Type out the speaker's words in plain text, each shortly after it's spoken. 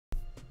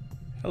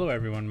Hello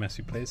everyone,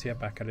 Messyplays here,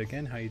 back at it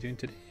again. How you doing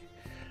today?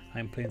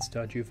 I'm playing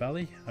Stardew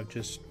Valley. I've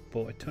just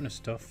bought a ton of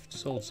stuff,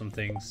 sold some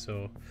things,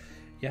 so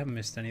you haven't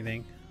missed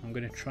anything. I'm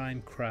going to try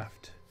and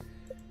craft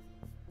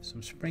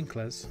some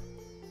sprinklers.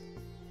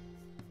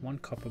 1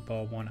 copper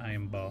bar, 1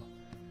 iron bar.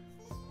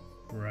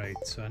 Right,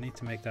 so I need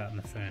to make that in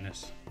the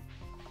furnace.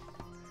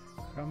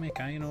 How do I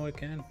make iron ore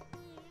again?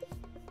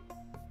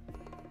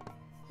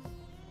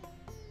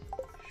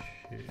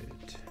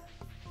 Shit.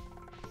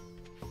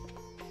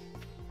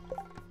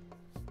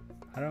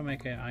 How do I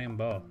make an iron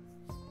bar?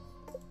 I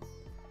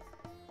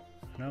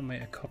don't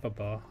make a copper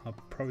bar. I'll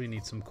probably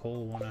need some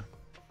coal, won't I?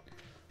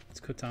 Let's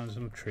cut down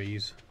some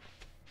trees.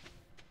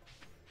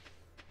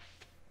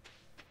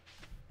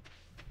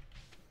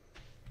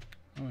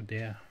 Oh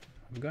dear,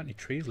 I haven't got any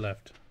trees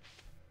left.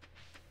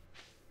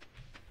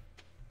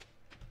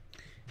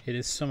 It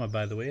is summer,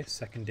 by the way,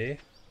 second day.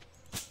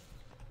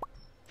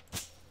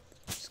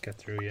 Let's get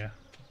through, yeah.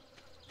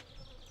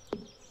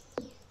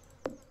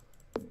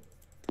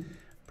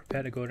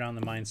 Prepare to go down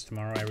the mines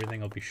tomorrow,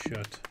 everything will be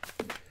shut.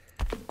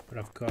 But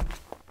I've got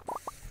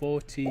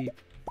 40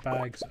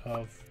 bags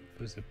of,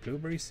 was it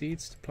blueberry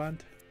seeds to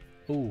plant?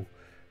 Oh,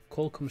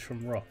 coal comes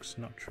from rocks,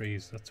 not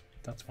trees,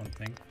 that's one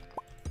thing.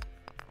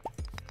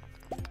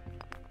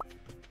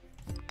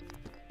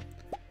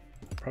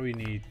 Probably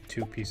need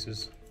 2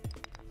 pieces.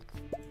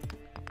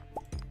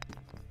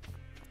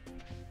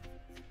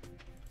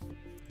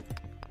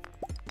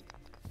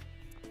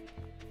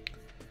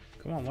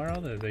 Come on, where are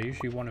they? They're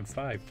usually 1 and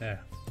 5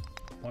 there.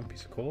 1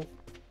 piece of coal.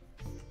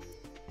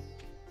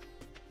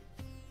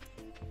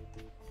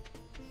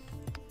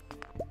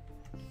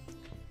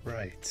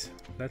 Right,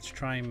 let's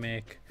try and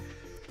make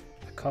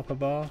a copper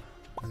bar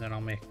and then I'll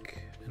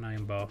make an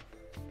iron bar.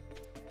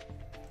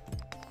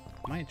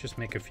 Might just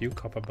make a few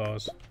copper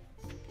bars,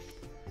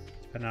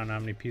 depending on how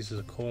many pieces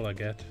of coal I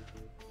get.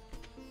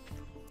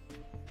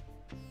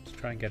 Let's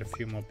try and get a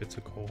few more bits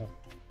of coal.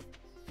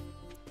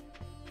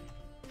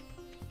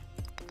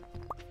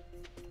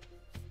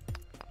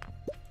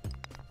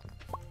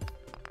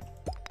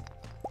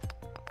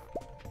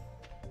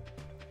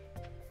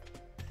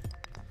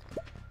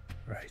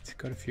 Right,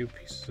 got a few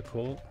pieces of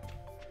coal.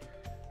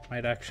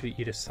 Might actually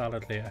eat a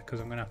salad later because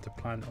I'm going to have to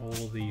plant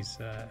all these,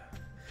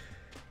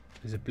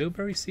 is it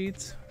blueberry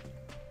seeds?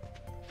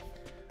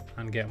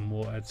 And get them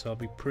watered, so I'll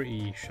be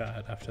pretty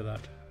shattered after that.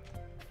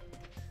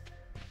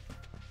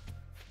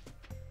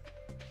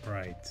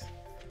 Right,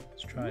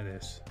 let's try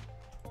this.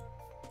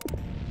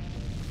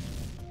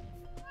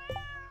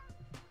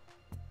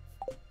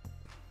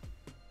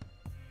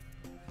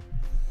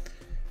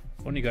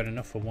 I've only got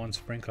enough for 1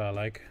 sprinkler,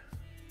 like.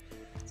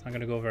 It's not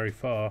going to go very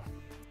far.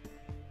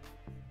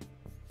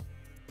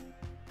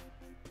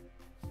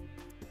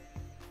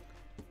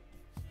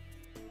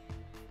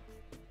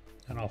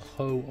 And I'll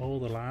hoe all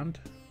the land.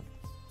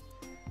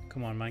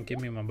 Come on, man, give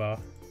me my bar.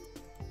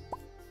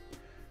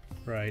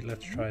 Right,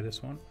 let's try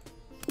this one.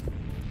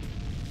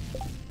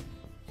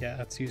 Yeah,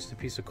 that's used a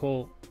piece of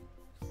coal.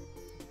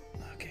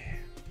 Okay.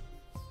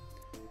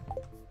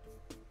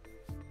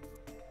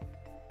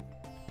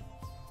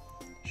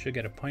 Should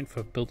get a point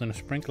for building a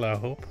sprinkler, I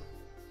hope.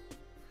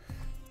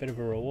 Bit of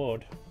a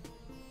reward.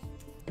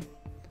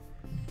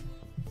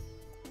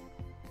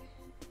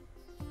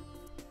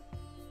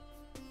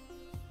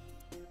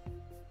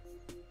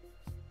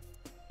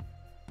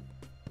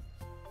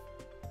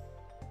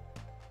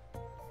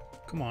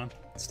 Come on,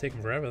 it's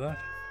taking forever, that.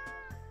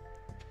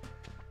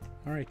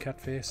 Alright, cat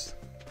face.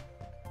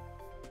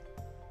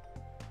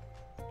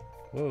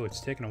 Whoa, it's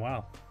taking a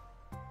while.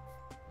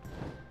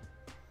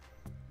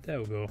 There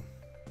we go.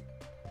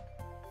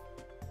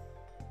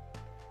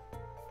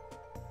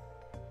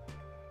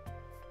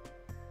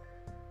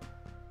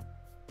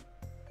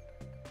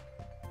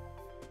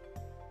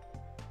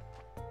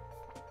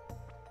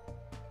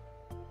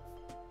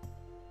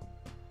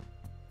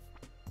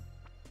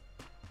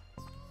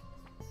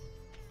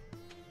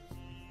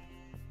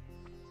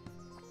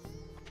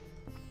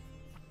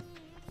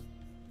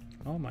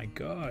 Oh my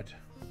god.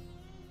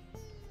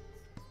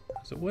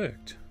 Has it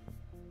worked?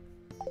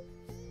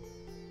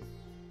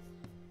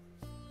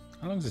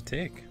 How long does it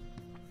take?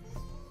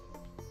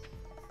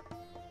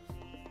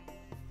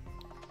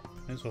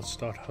 Might as well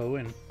start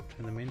hoeing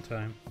in the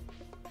meantime.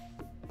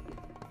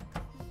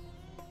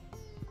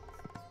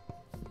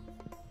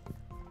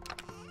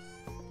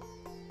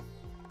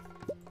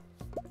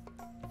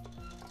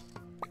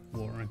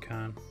 Watering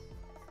can.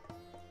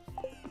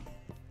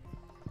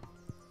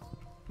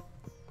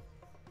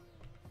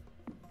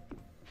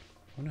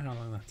 I wonder how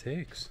long that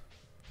takes.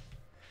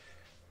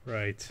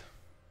 Right.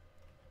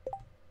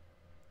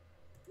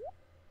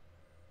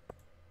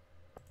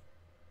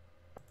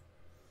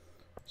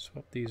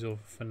 Swap these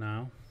over for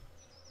now.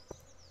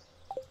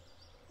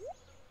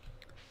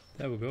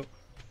 There we go.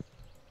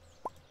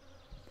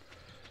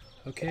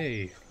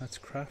 Okay, let's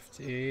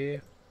craft a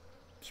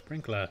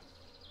sprinkler.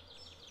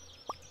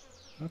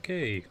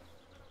 Okay.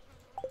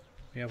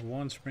 We have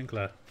 1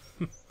 sprinkler.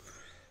 And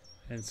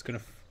it's gonna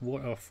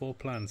water 4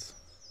 plants.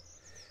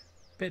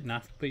 Bit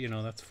naff, but you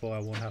know, that's 4 I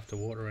won't have to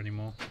water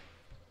anymore.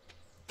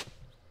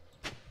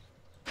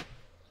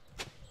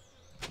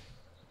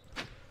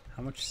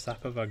 How much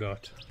sap have I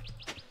got?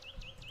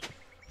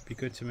 Be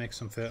good to make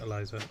some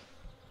fertilizer.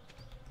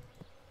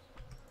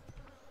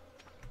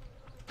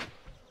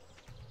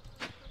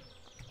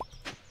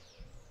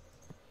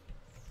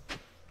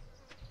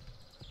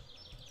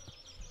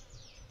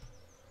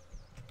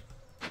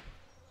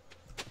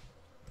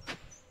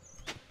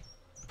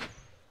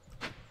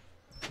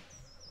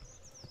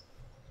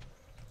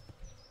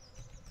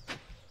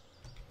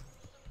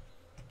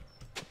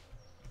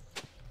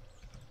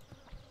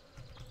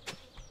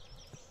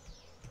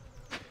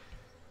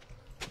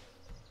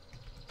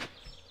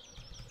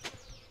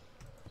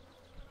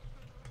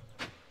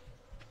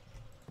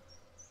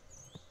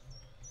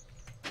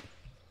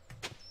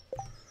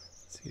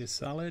 See a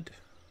salad.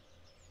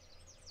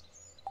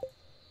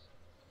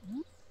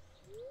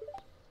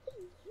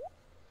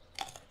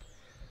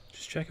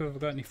 Just check if I've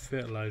got any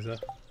fertilizer.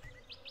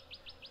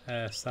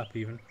 Sap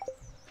even.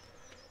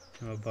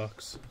 In my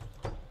box.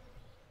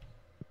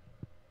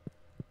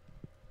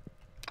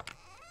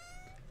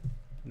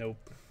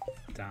 Nope.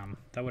 Damn.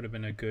 That would have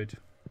been a good...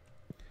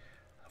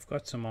 I've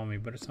got some on me,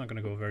 but it's not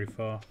going to go very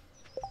far.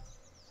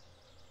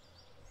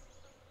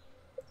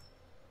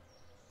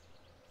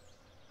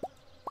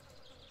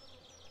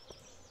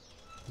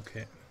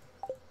 Okay.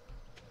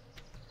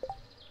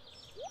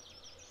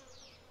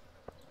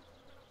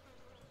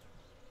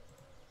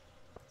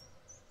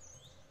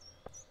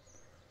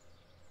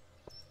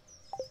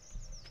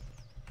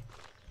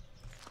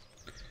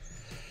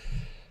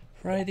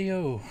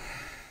 Rightio.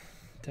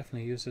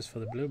 Definitely use this for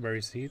the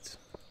blueberry seeds.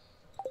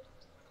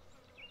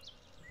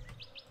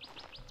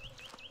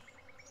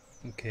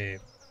 Okay,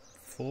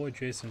 4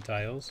 adjacent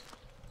tiles.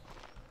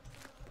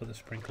 Put the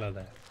sprinkler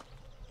there.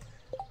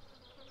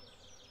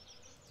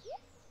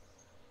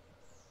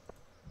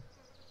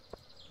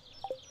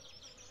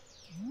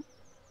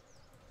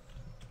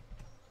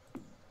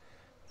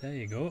 There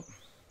you go.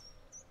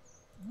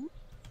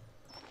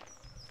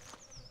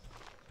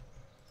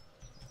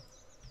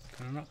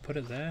 Can I not put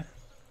it there?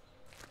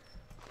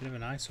 Bit of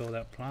an eyesore,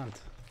 that plant.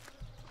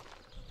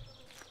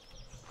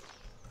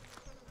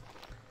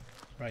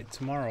 Right,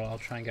 tomorrow I'll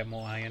try and get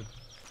more iron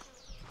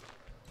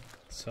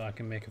so I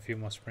can make a few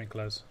more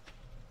sprinklers.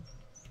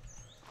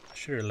 I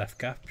should have left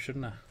gap,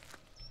 shouldn't I?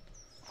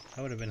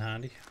 That would have been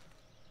handy.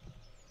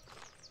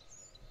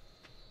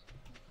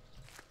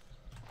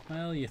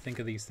 Well, you think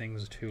of these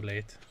things too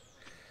late.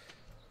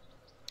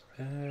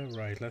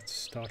 Right, let's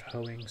start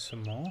hoeing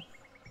some more.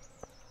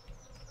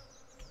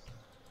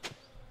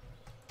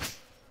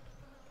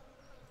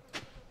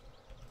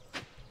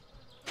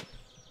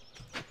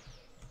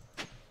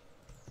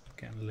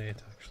 Getting late,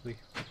 actually.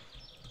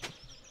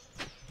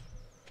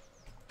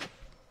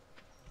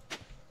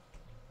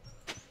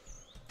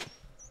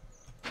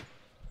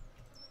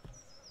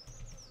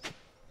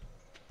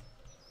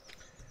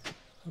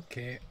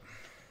 Okay.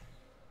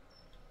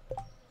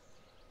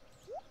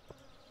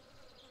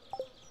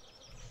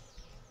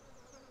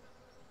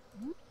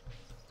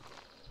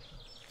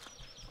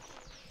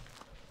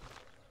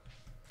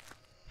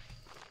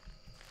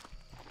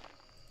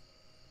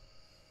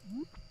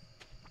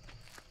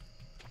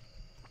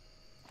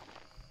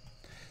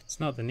 It's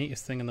not the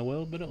neatest thing in the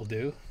world, but it'll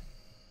do.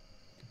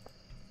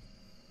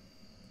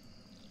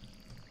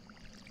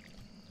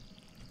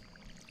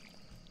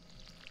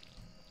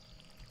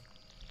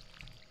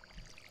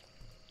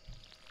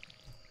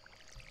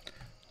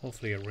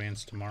 Hopefully it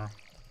rains tomorrow.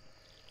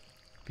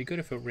 Be good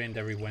if it rained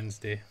every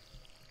Wednesday.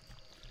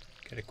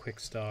 Get a quick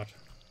start.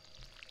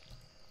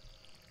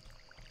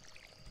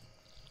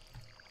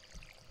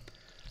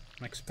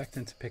 I'm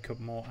expecting to pick up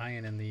more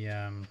iron in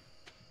the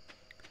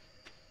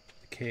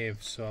cave,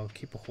 so I'll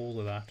keep a hold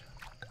of that.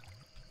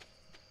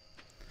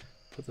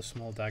 Put the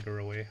small dagger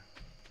away.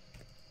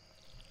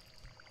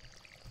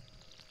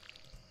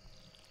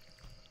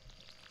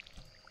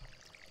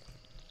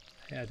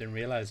 Yeah, I didn't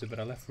realise it, but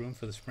I left room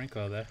for the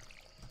sprinkler there.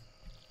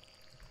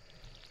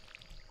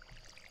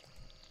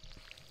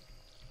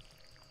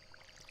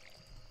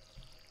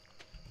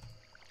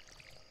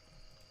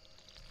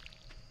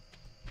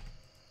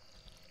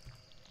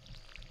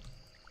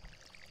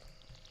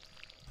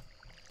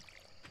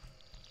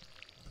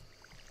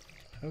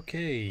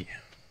 Okay,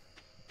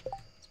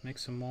 let's make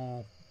some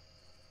more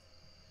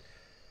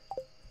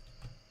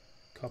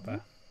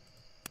copper.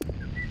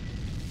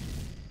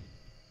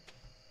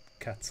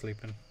 Cat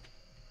sleeping.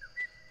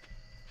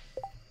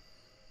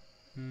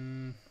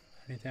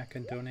 Anything I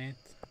can donate?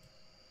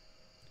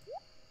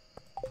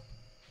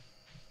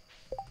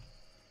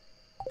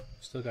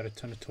 Still got a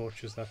ton of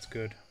torches, that's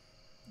good.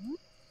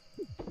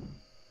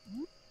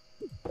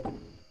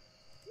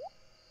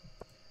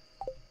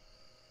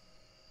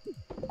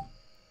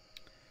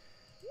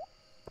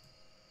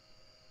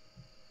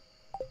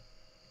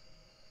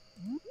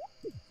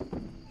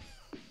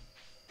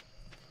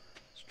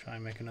 Try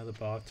and make another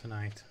bar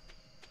tonight.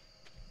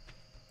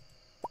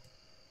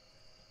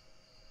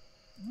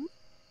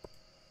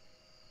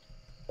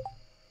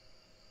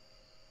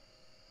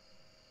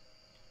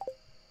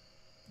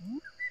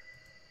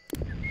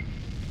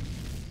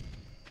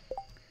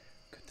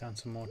 Cut down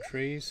some more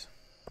trees.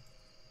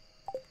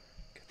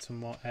 get some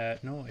more.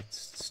 No,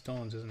 it's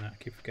stones, isn't it? I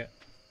keep forgetting.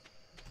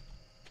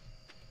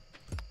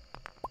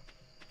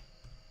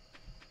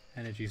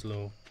 Energy's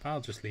low.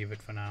 I'll just leave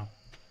it for now.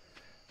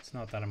 It's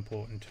not that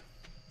important.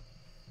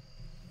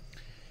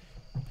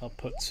 I'll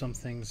put some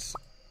things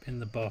in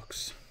the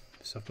box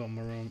so I've got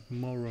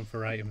more room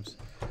for items.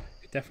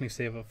 Could definitely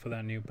save up for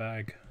that new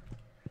bag.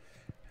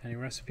 Any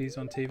recipes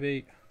on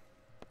TV?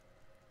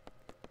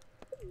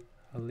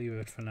 I'll leave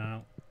it for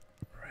now.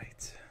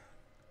 Right.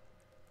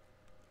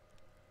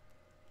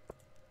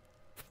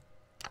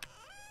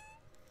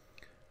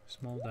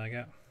 Small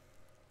dagger.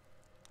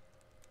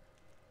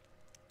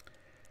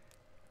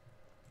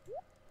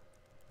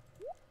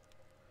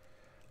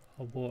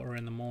 I'll water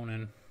in the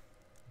morning.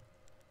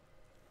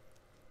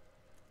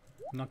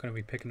 I'm not going to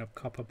be picking up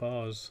copper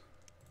bars.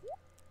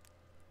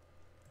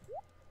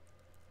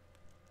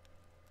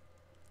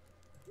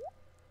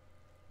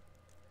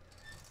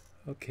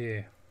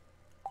 Okay.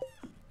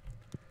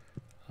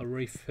 I'll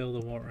refill the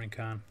watering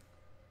can.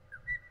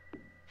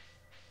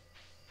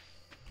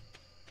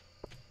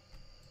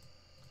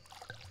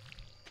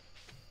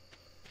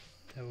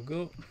 There we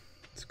go.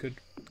 It's good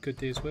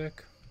day's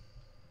work.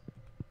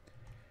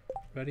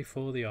 Ready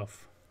for the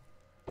off.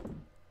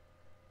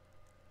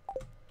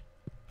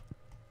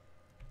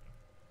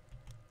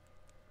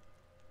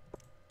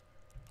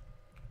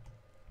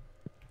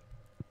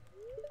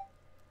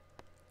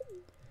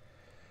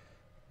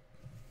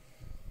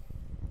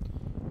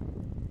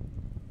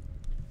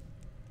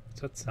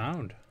 What's that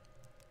sound?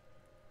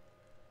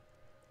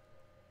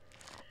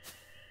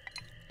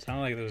 It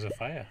sounded like there was a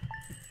fire.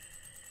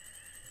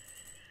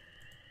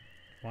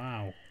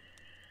 Wow.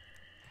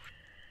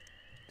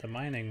 The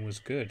mining was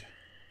good.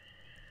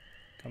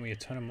 Got me a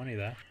ton of money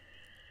there.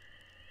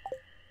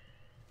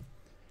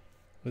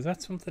 Was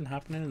that something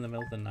happening in the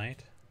middle of the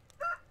night?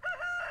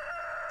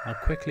 I'll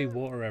quickly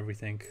water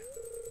everything.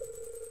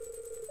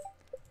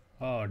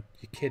 Oh,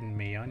 you're kidding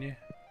me, aren't you?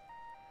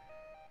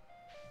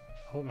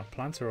 I hope my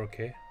plants are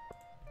okay.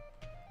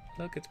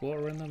 Look, it's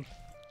watering them.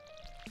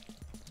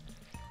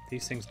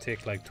 These things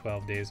take like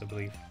 12 days, I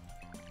believe.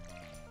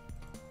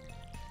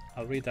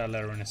 I'll read that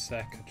letter in a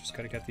sec. I just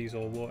gotta get these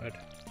all watered.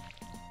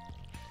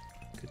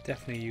 Could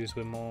definitely use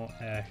with more,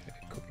 a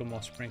couple of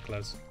more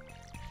sprinklers.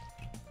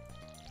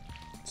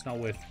 It's not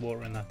worth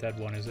watering that dead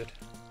one, is it?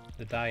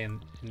 They die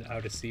in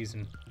out of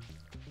season.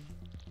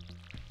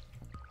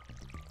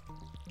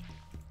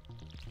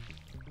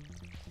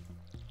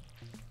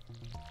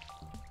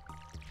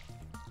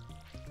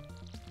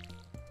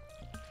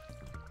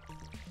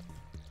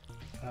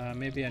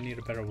 Maybe I need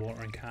a better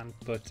watering can,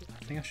 but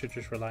I think I should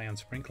just rely on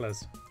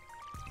sprinklers.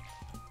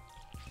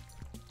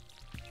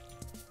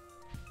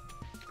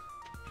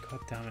 God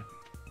damn it.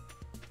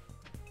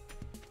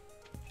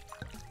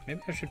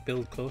 Maybe I should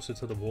build closer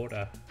to the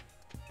water.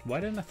 Why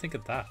didn't I think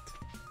of that?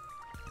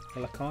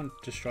 Well, I can't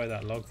destroy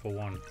that log for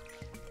one.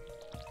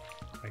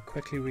 I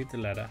quickly read the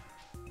letter.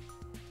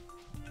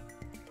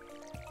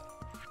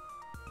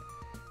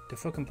 The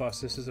fucking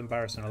boss, this is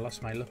embarrassing. I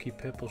lost my lucky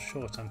purple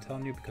shorts. I'm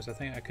telling you because I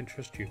think I can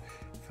trust you.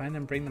 Find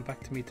them, bring them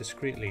back to me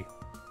discreetly.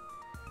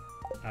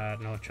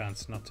 No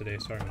chance. Not today.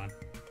 Sorry, man.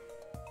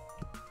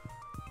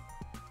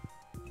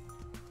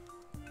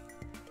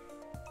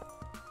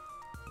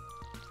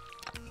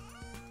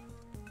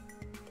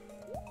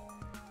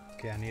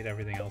 Okay, I need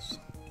everything else.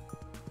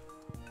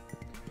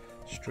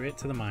 Straight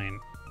to the mine.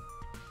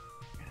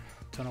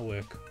 Ton of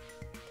work.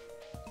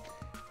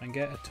 And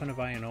get a ton of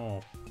iron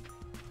ore.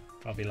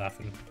 I'll be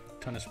laughing.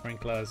 Ton of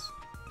sprinklers.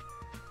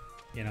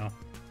 You know,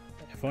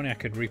 if only I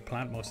could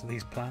replant most of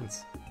these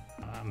plants.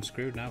 I'm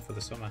screwed now for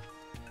the summer.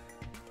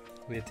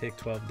 It'll take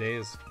 12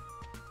 days.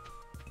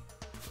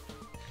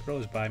 Could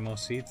always buy more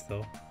seeds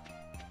though.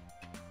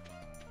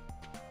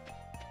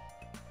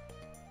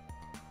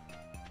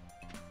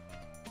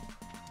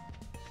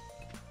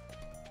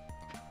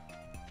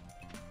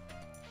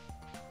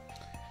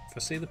 If I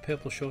see the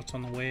purple shorts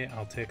on the way,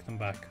 I'll take them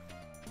back.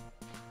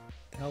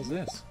 What the hell's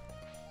this?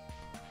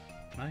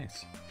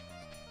 Nice.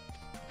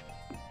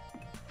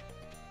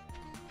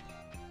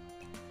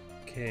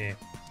 Okay.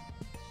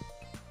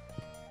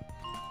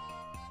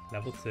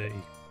 Level 30.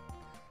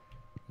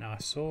 Now I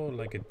saw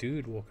like a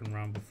dude walking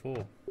around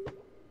before.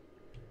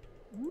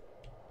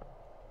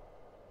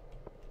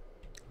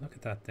 Look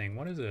at that thing.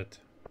 What is it?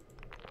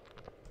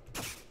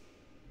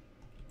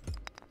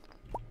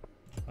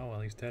 Oh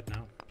well, he's dead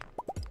now.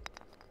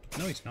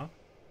 No, he's not.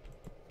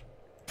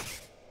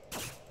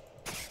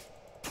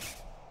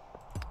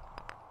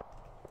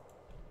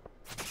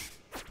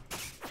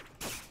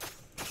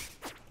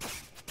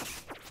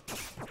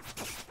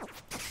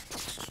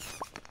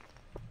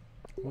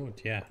 Oh,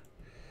 yeah.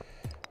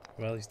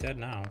 Well, he's dead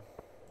now.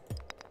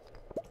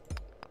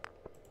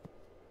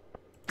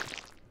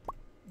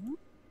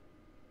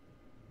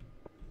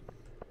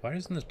 Why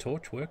doesn't the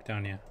torch work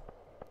down here?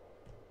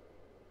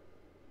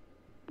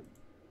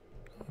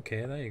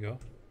 Okay, there you go.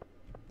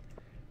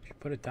 If you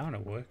put it down,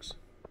 it works.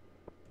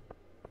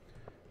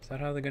 Is that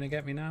how they're gonna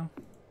get me now?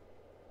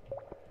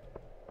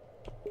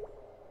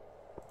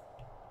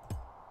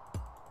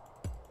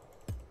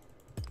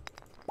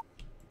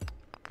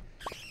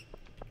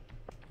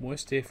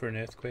 Worst day for an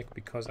earthquake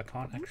because I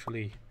can't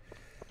actually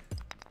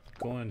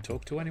go and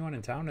talk to anyone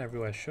in town.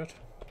 Everywhere's shut.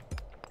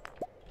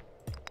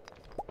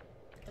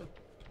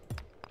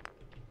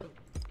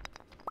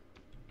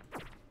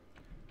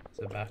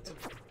 There's a bat.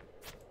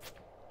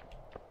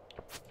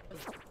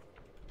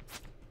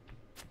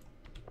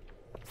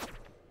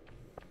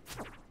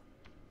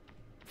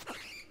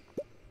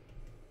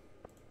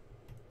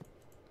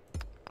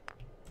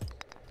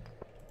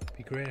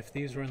 Be great if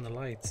these were in the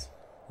lights,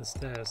 the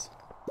stairs.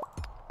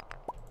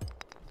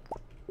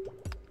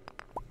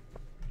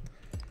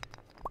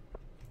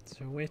 Is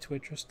there a way to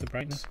adjust the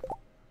brightness?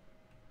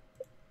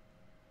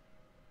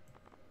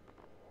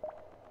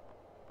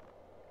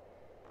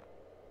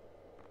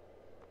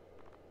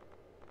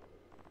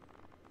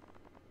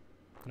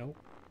 Nope.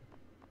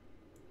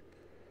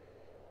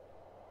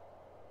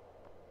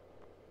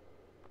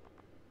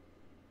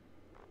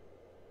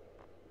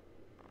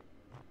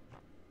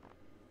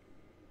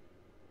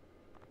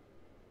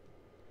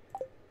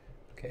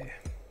 Okay.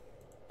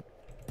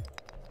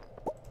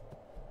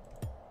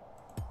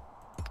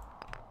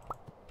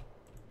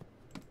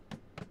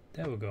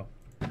 There we go.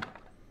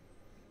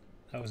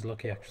 That was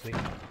lucky actually.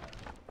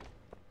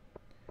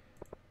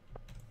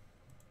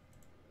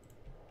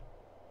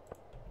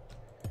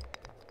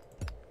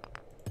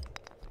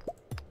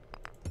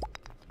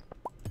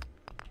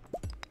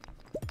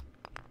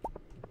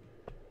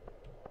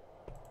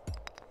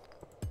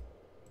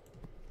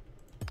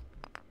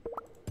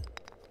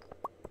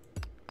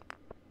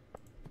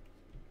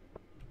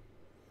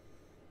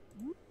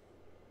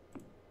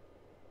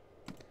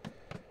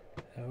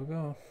 There we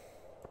go.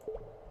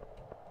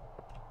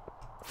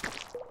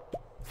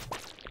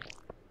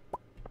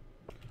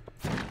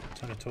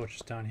 Ton of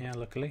torches down here,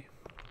 luckily.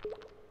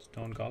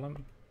 Stone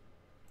golem.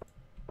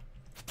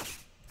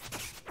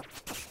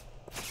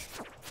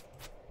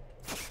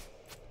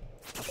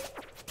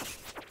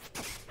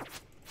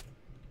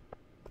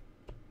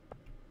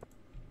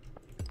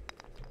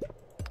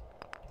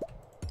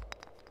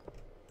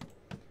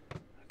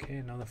 Okay,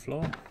 another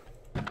floor.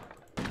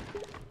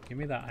 Give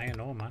me that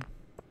iron ore, man.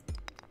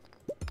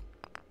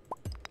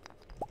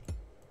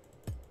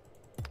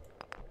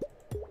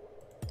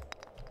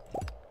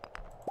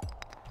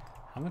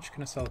 How much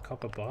can I sell a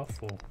copper bar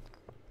for?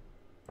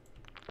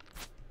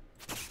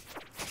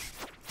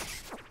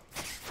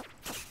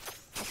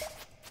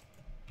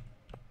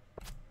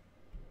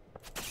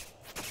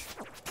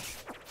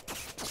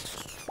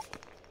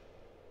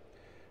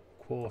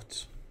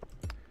 Quartz.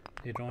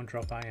 They don't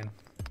drop iron.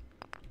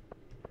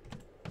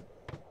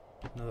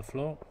 Another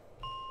floor.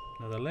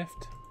 Another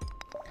lift.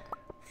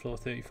 Floor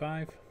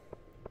 35.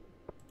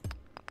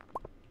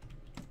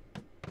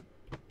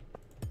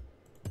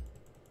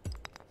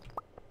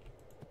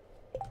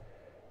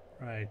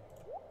 Right,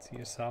 see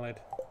a salad.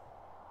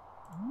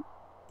 I'm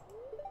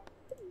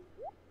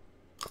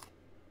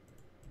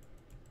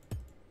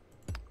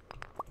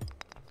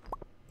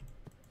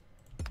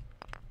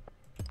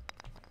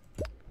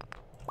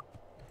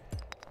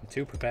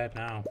too prepared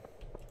now.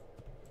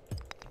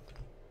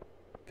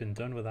 Been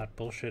done with that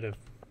bullshit of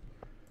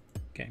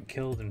getting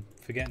killed and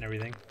forgetting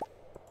everything.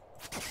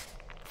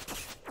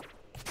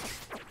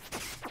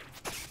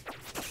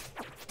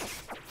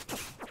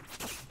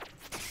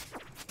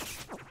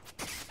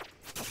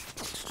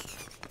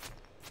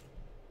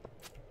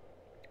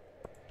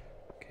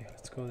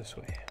 Go this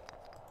way.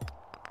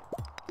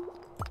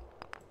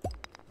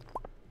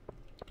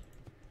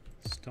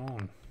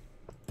 Stone.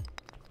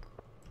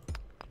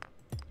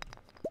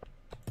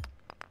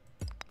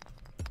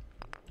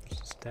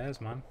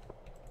 Stairs, man.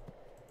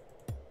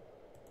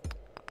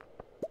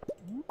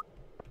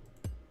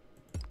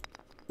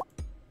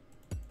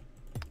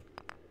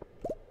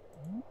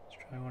 Let's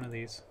try one of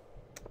these.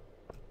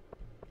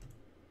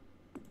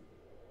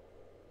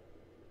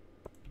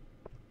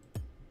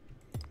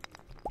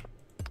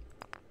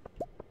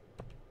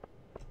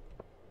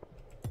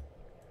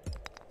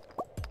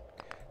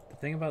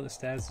 The thing about the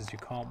stairs is you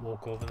can't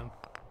walk over them.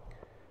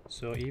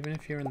 So even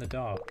if you're in the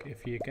dark,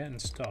 if you're getting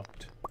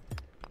stopped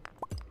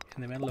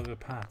in the middle of a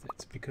path,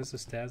 it's because the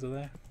stairs are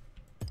there.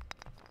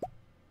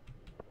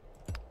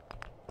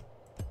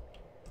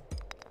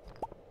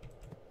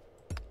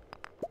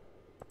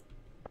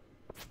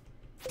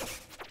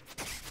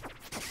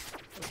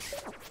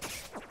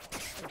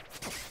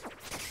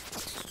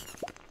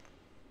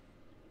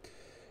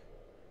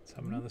 Let's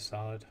have another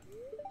salad.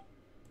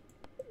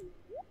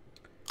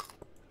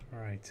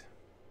 Alright.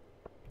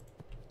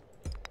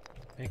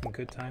 Making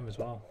good time as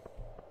well.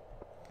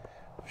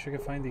 Wish I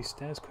could find these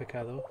stairs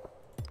quicker though.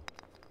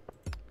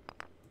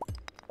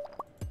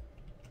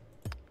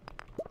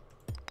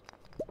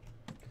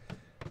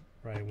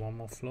 Right, one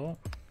more floor.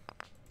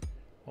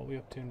 What are we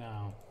up to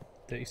now?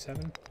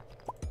 37?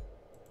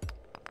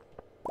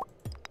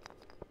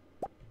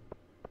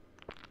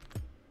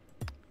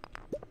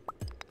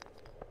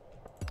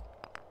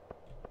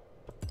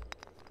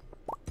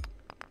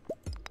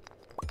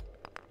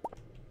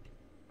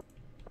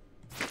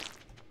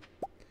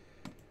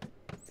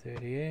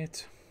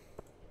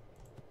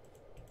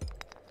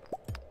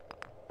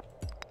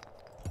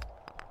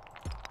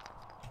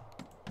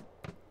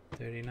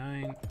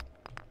 39.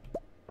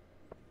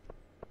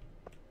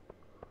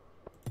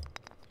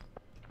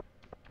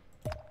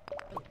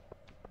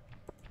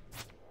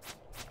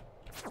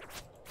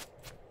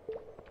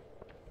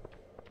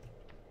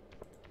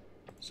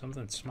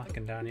 Something's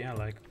smacking down here,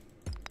 like.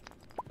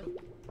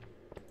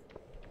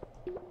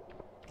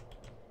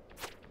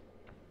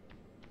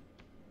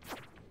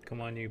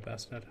 Come on, you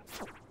bastard.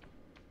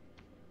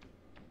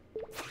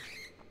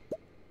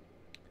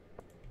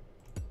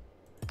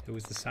 It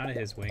was the sound of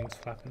his wings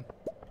flapping.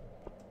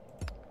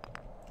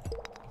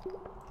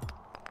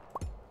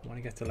 I want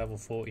to get to level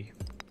 40.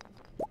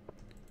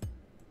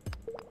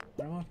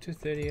 What am I up to,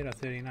 38 or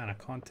 39? I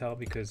can't tell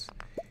because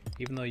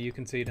even though you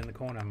can see it in the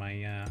corner,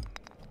 my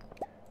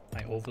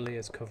overlay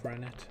is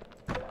covering it.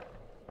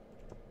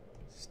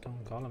 Stone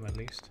golem at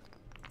least.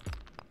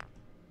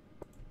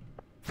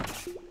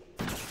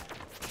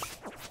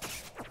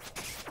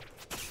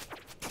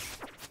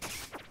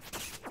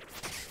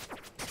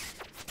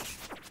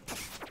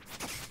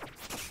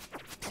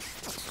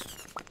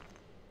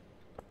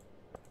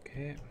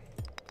 Okay.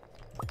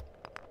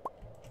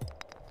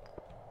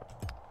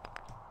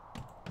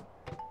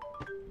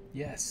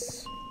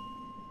 Yes.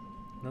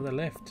 Another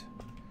lift.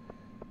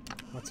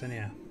 What's in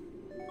here?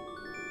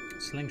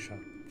 Slingshot.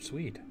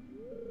 Sweet.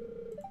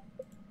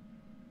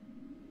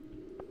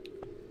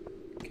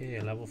 Okay,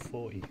 level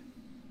 40.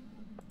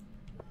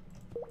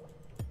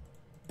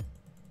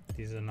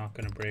 These are not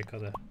going to break, are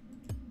they?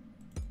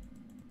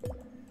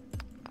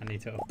 I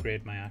need to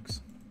upgrade my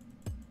axe.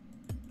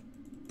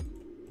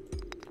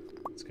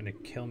 It's going to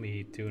kill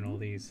me doing all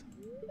these.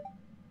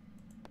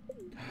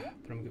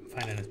 But I'm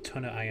finding a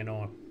ton of iron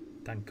ore.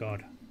 Thank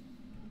God.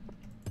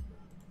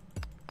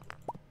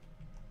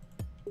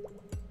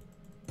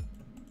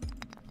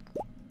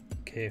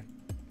 Okay,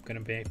 I'm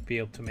going to be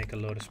able to make a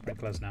load of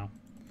sprinklers now.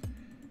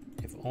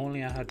 If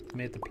only I had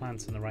made the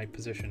plants in the right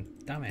position.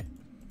 Damn it.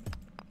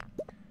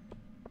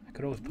 I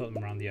could always put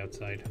them around the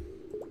outside.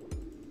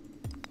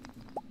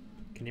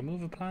 Can you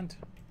move a plant?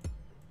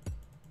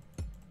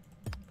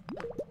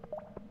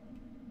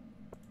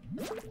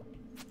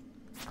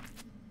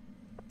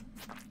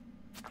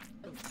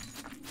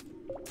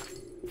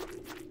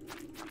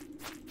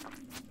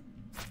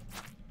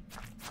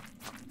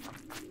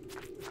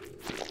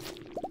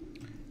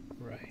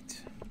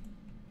 Right.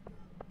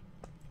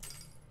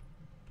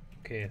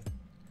 Okay.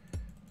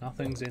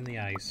 Nothing's in the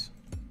ice.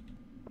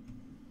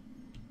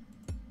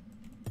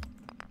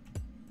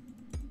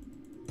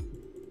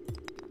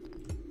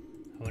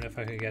 I wonder if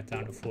I could get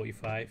down to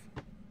 45.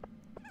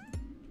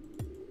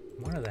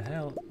 What the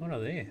hell? What are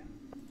they?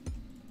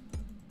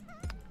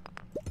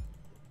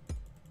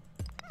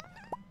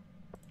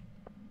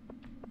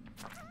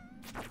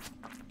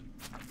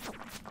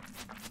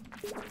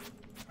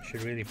 I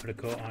should really put a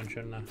coat on,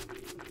 shouldn't I? I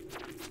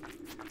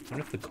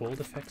wonder if the cold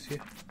affects you.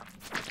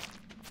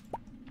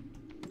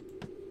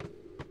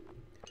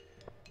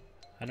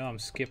 I know I'm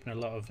skipping a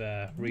lot of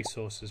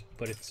resources,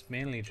 but it's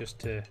mainly just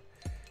to...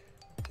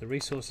 The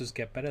resources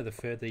get better the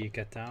further you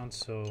get down,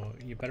 so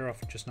you're better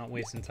off just not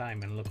wasting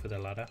time and look for the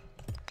ladder.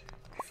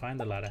 If you find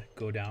the ladder,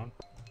 go down.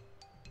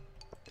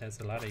 There's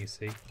the ladder, you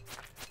see.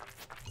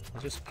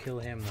 I'll just kill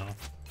him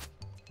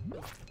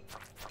though.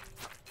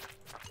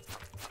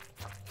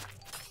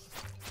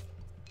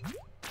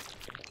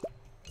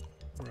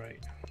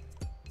 Right.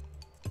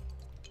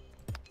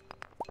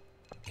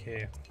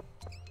 Okay.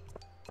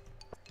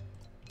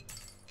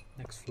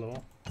 Next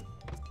floor.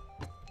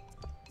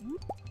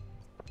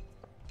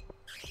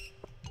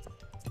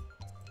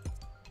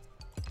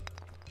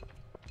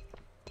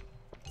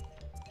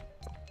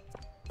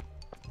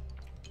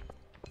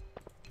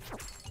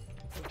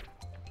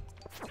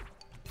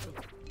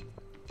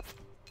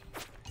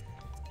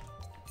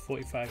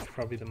 $45 is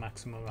probably the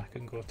maximum I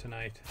can go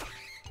tonight,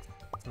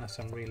 unless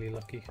I'm really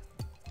lucky.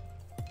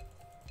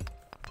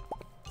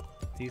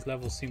 These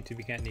levels seem to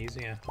be getting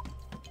easier.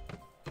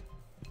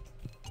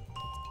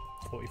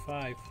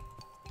 45.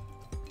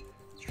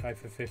 Let's try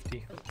for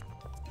 50.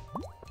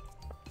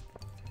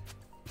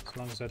 As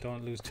long as I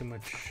don't lose too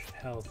much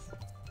health.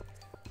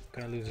 I'm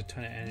gonna lose a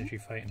ton of energy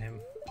fighting him.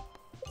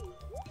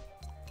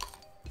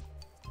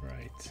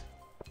 Right.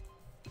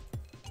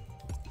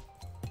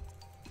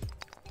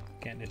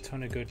 Getting a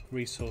ton of good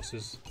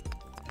resources.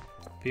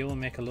 Be able to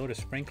make a load of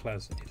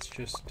sprinklers. It's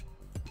just...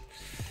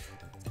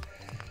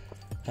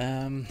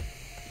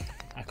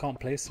 I can't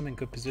place them in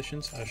good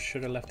positions. I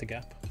should have left a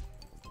gap.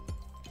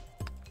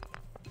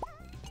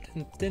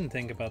 Didn't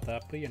think about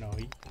that, but you know,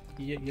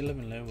 you live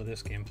and learn with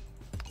this game.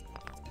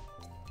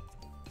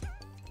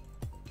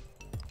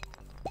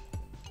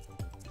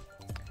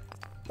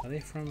 Are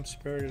they from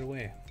Spirited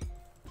Away?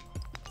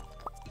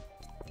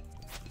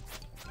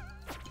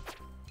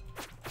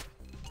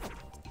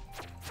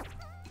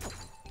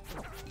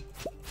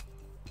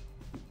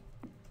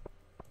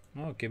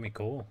 Oh, give me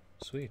coal.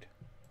 Sweet.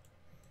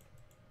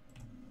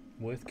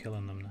 Worth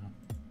killing them now.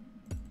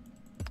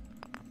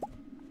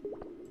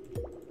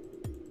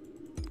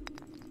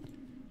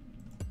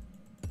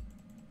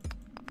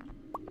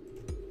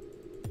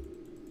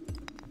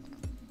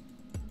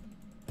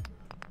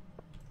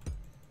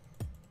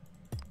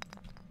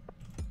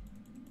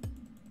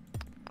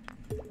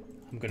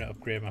 I'm going to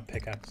upgrade my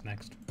pickaxe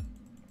next.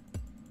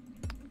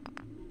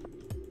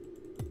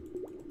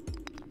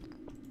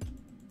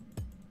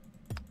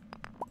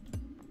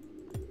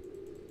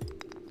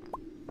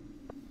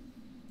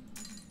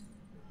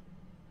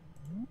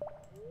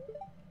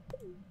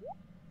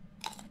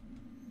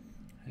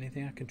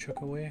 Anything I can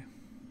chuck away?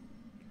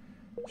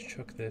 Let's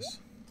chuck this.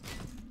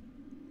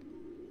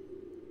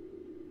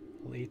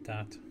 I'll eat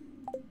that.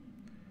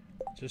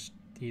 Just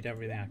eat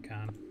everything I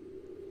can.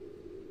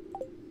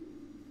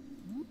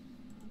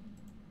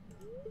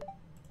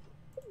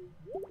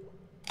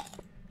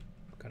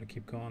 Gotta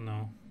keep going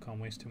though. Can't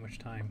waste too much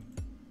time.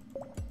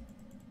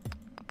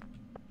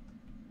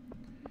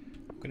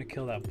 I'm gonna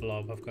kill that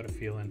blob, I've got a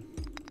feeling.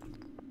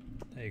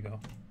 There you go.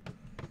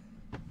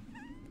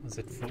 Is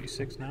it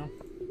 46 now?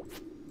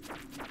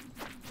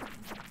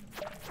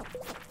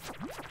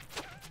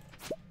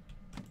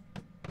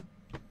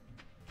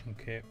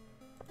 Okay.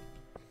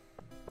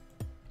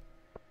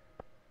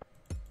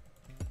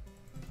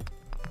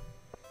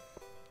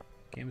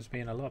 Game's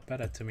being a lot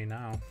better to me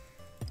now.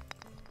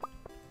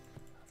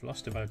 I've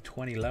lost about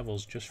 20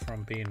 levels just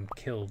from being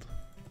killed.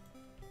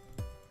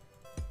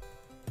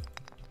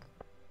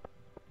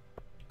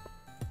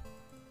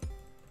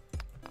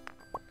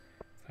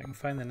 If I can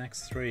find the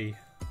next 3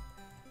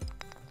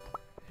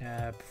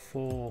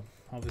 before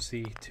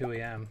obviously 2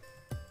 AM,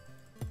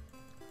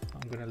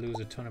 I'm gonna lose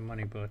a ton of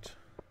money, but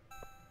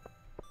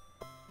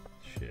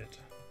shit.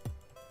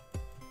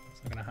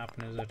 It's not gonna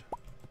happen, is it?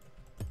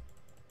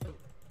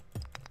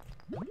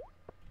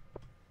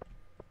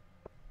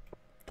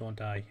 Don't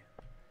die.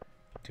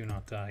 Do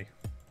not die.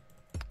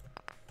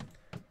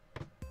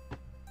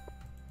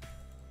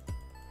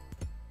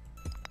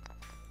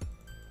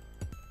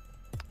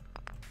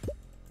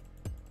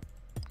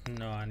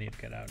 No, I need to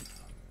get out.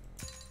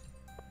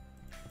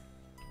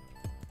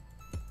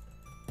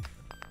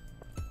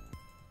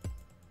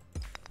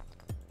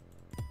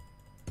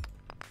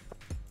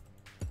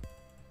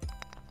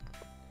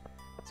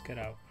 Let's get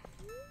out.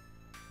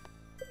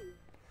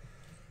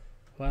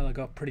 Well, I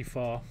got pretty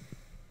far.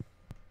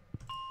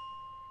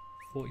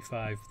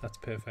 45, that's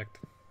perfect.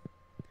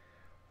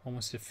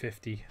 Almost at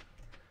 50.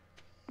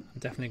 I'm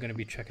definitely going to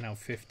be checking out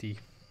 50.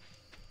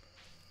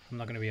 I'm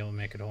not going to be able to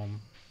make it home.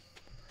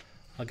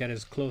 I'll get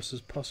as close as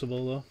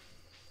possible though.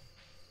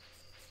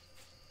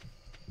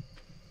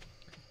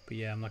 But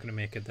yeah, I'm not going to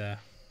make it there.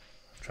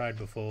 I've tried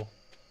before.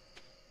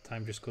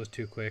 Time just goes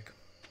too quick.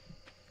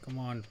 Come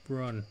on,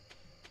 run.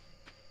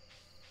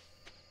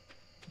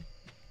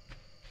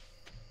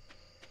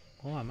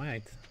 Oh, I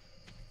might.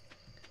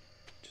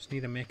 Just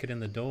need to make it in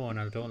the door and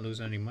I don't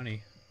lose any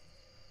money.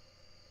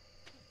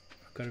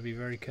 I've got to be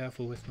very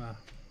careful with my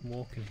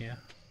walking here.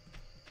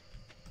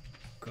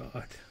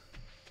 God.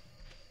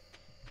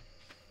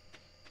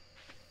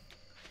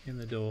 In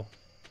the door.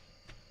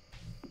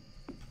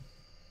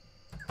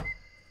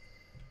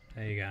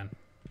 There you go.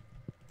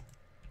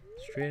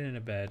 Straight into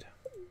bed.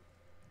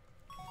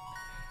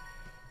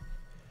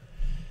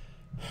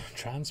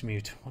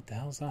 Transmute. What the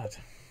hell's that?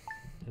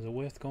 Is it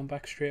worth going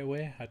back straight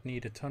away? I'd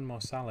need a ton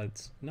more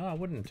salads. No, I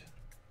wouldn't.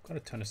 I've got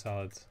a ton of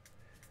salads.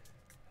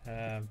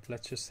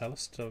 Let's just sell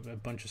a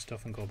bunch of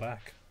stuff and go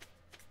back.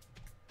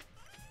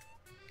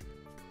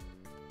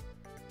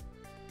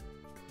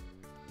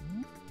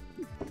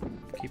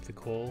 Keep the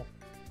coal.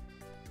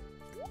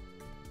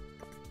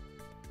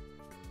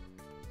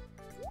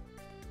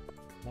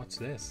 What's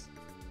this?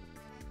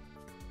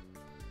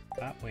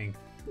 Batwing.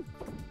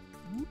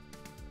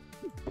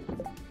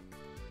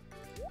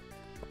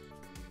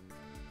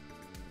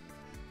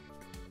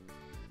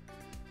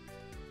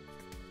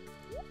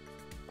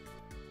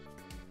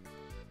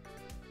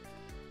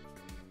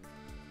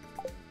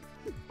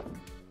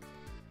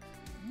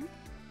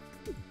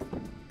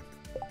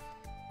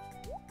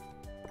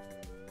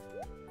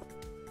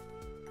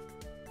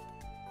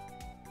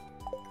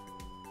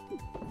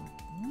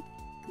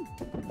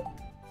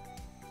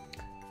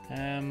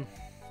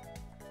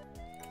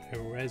 A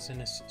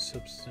resinous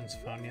substance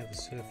found near the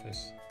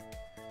surface.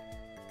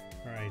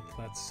 Right,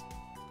 let's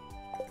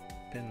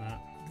bin that.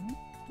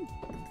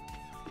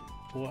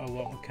 Water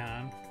what we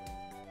can.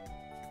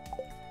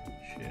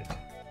 Shit.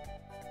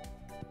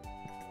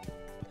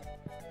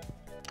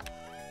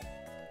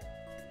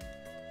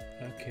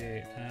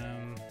 Okay, now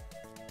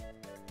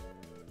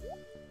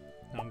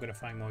I'm gonna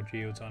find more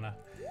geodes on her.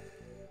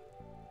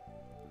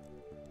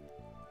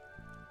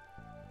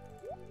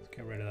 Let's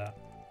get rid of that.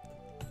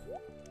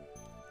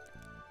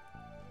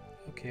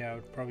 Okay, I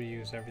would probably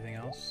use everything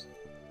else.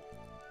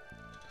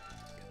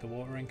 Get the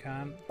watering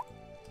can.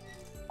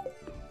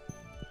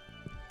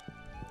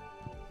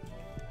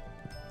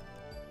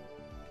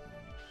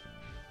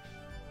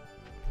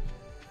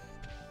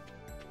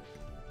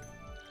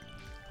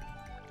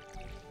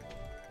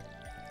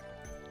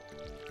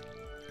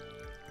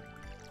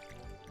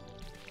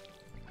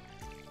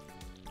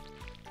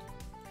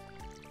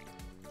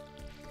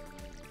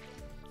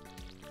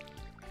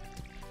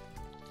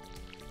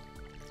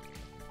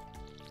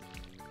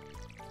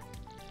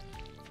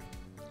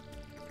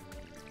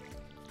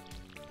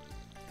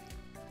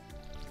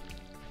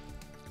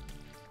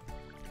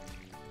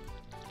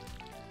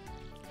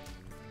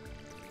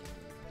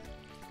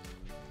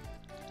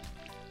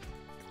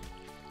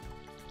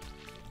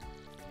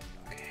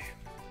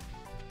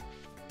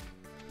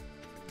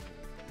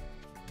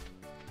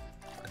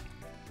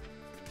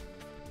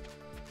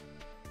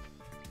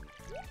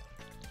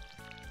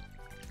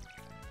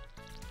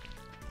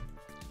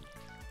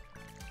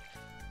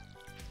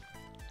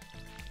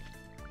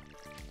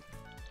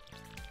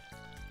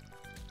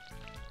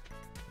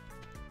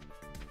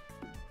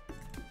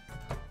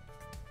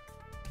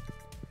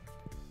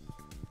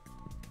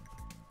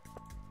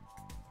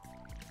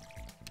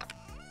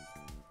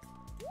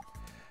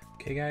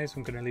 Okay guys,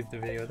 I'm going to leave the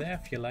video there.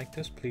 If you liked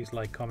this, please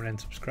like, comment and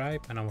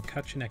subscribe, and I will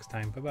catch you next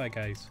time. Bye bye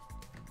guys.